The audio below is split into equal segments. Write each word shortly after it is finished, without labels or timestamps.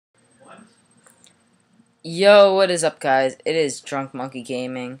Yo, what is up, guys? It is Drunk Monkey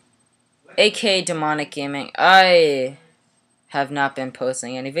Gaming, aka Demonic Gaming. I have not been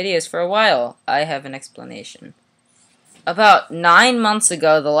posting any videos for a while. I have an explanation. About 9 months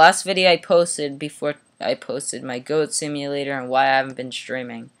ago, the last video I posted before I posted my Goat Simulator and why I haven't been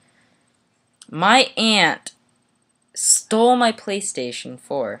streaming, my aunt stole my PlayStation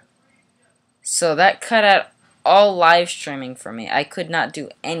 4. So that cut out all live streaming for me. I could not do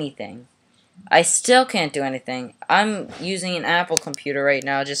anything. I still can't do anything. I'm using an Apple computer right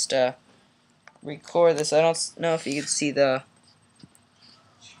now just to record this. I don't know if you can see the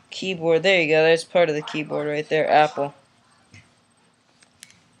keyboard. There you go. There's part of the keyboard right there. Apple.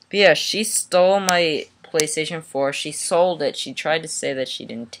 But yeah, she stole my PlayStation 4. She sold it. She tried to say that she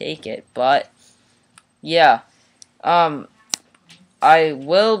didn't take it. But, yeah. I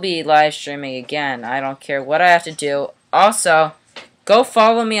will be live streaming again. I don't care what I have to do. Also, go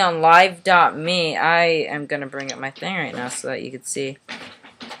follow me on live.me. I am going to bring up my thing right now so that you can see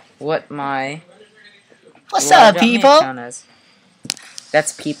what my What's up, people? account is.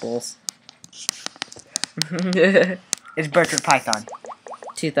 That's People's. It's Bertrand Python.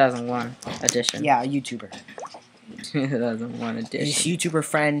 2001 edition. Yeah, a YouTuber. 2001 Is edition. this YouTuber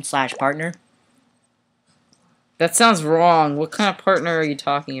friend / partner? That sounds wrong. What kind of partner are you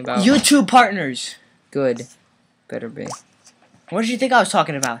talking about? YouTube partners. Good. Better be. What did you think I was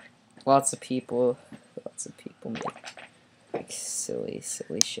talking about? Lots of people make like silly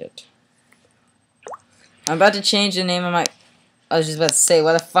shit. I'm about to change the name of my. I was just about to say,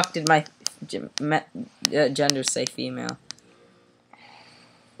 why the fuck did my gender say female?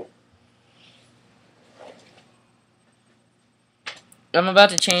 I'm about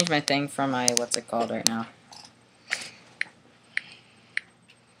to change my thing from my what's it called right now.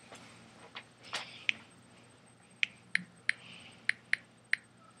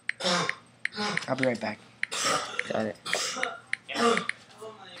 I'll be right back. Got it.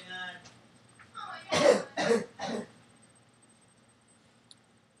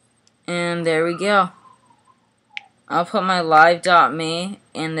 And there we go. I'll put my live.me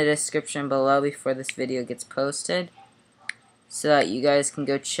in the description below before this video gets posted, so that you guys can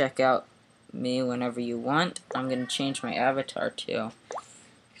go check out me whenever you want. I'm going to change my avatar too.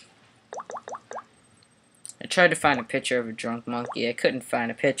 I tried to find a picture of a drunk monkey. I couldn't find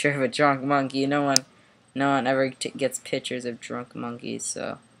a picture of a drunk monkey. No one ever gets pictures of drunk monkeys,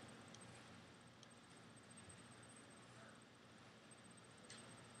 so.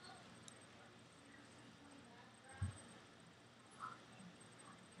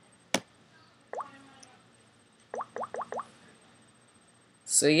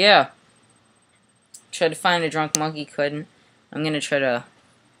 So yeah. Tried to find a drunk monkey, couldn't. I'm gonna try to.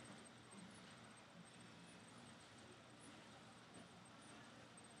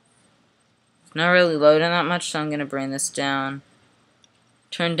 It's not really loading that much, so I'm gonna bring this down.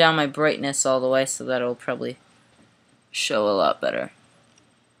 Turn down my brightness all the way so that it'll probably show a lot better.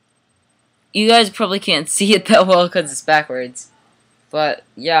 You guys probably can't see it that well because it's backwards. But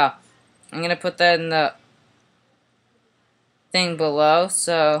yeah, I'm gonna put that in the thing below.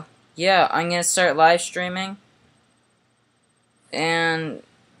 So yeah, I'm gonna start live streaming. And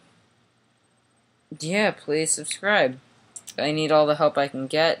yeah, please subscribe. I need all the help I can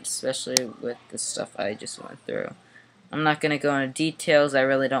get, especially with the stuff I just went through. I'm not going to go into details. I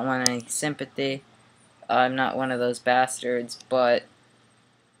really don't want any sympathy. I'm not one of those bastards, but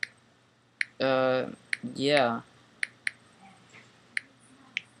yeah.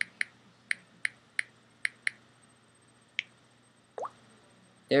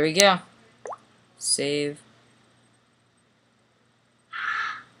 There we go. Save.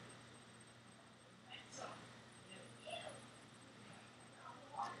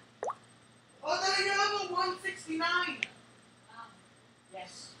 You're level 169.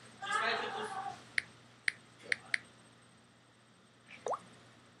 Yes.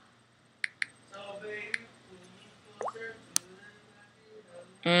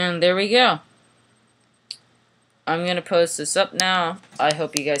 And there we go. I'm gonna post this up now. I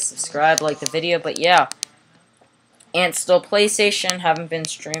hope you guys subscribe, like the video, but yeah. And still PlayStation, haven't been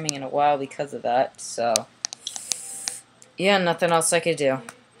streaming in a while because of that, so yeah, nothing else I could do.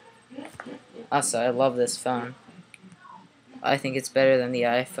 Also, I love this phone. I think it's better than the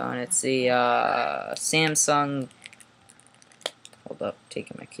iPhone. It's the Samsung. Hold up,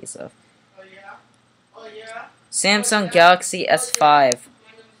 taking my case off. Samsung Galaxy S5.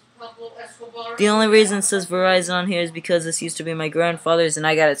 The only reason it says Verizon on here is because this used to be my grandfather's and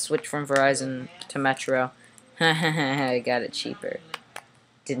I got it switched from Verizon to Metro. I got it cheaper.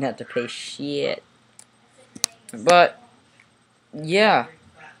 Didn't have to pay shit. But yeah.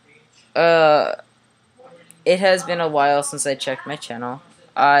 it has been a while since I checked my channel.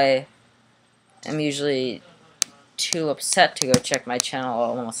 I am usually too upset to go check my channel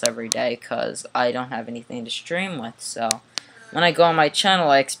almost every day because I don't have anything to stream with. So when I go on my channel,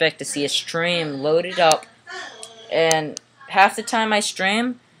 I expect to see a stream loaded up, and half the time I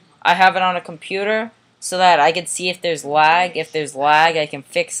stream, I have it on a computer so that I can see if there's lag. If there's lag, I can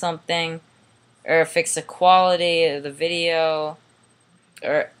fix something, or fix the quality of the video,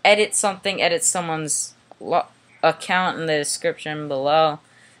 or edit something, edit someone's account in the description below.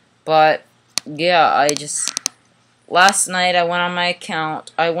 But yeah, last night I went on my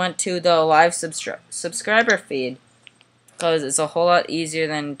account. I went to the live subscriber feed because it's a whole lot easier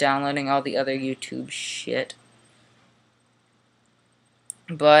than downloading all the other YouTube shit.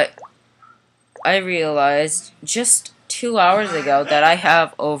 But I realized just 2 hours ago that I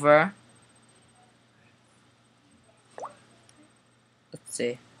have over, let's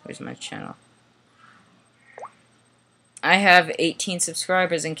see, where's my channel? I have 18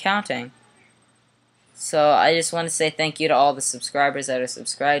 subscribers and counting. So I just want to say thank you to all the subscribers that are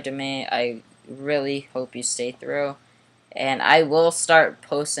subscribed to me. I really hope you stay through. And I will start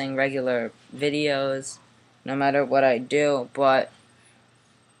posting regular videos no matter what I do, but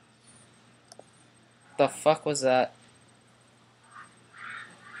the fuck was that?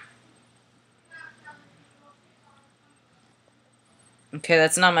 Okay,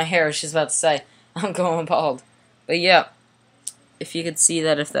 that's not my hair. I was just about to say I'm going bald. But yeah, if you could see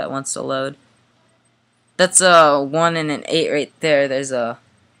that, if that wants to load. That's a 1 and an 8 right there. There's a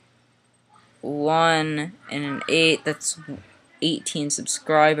 1 and an 8. That's 18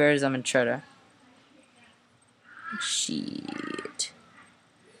 subscribers. I'm gonna try to... Shit.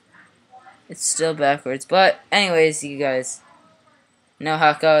 It's still backwards. But anyways, you guys know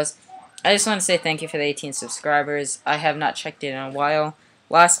how it goes. I just want to say thank you for the 18 subscribers. I have not checked it in a while.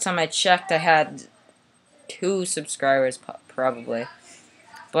 Last time I checked, I had 2 subscribers, probably.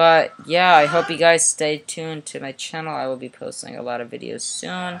 But yeah, I hope you guys stay tuned to my channel. I will be posting a lot of videos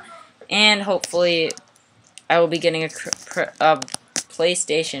soon. And hopefully, I will be getting a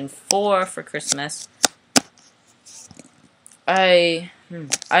PlayStation 4 for Christmas. I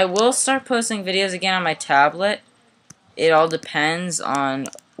will start posting videos again on my tablet. It all depends on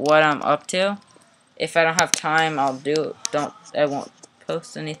what I'm up to. If I don't have time, I won't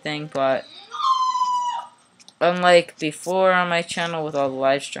post anything, but unlike before on my channel with all the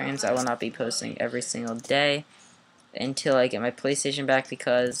live streams, I will not be posting every single day until I get my PlayStation back,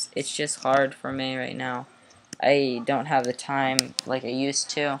 because it's just hard for me right now. I don't have the time like I used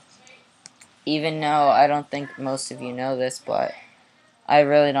to. Even though I don't think most of you know this, but I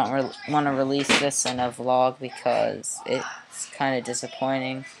really don't want to release this in a vlog because it's kind of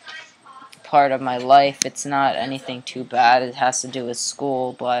disappointing. Part of my life. It's not anything too bad. It has to do with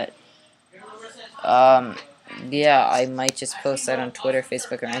school, but yeah, I might just post that on Twitter,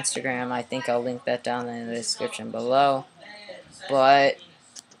 Facebook, or Instagram. I think I'll link that down in the description below. But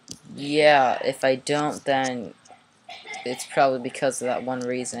yeah, if I don't, then it's probably because of that one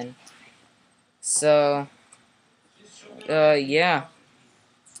reason. So yeah,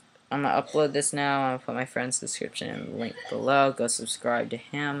 I'm gonna upload this now. I'm gonna put my friend's description and link below. Go subscribe to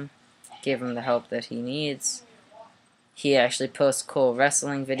him. Give him the help that he needs. He actually posts cool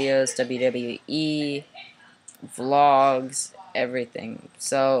wrestling videos, WWE, vlogs, everything.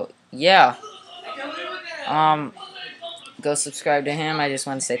 So yeah, go subscribe to him. I just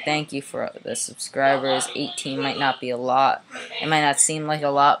want to say thank you for the subscribers. 18 might not be a lot. It might not seem like a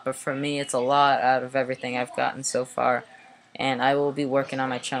lot, but for me it's a lot out of everything I've gotten so far. And I will be working on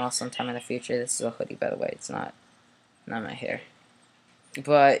my channel sometime in the future. This is a hoodie, by the way. It's not my hair.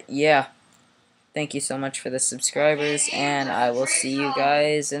 But yeah, thank you so much for the subscribers, and I will see you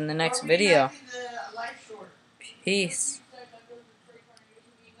guys in the next video. Peace.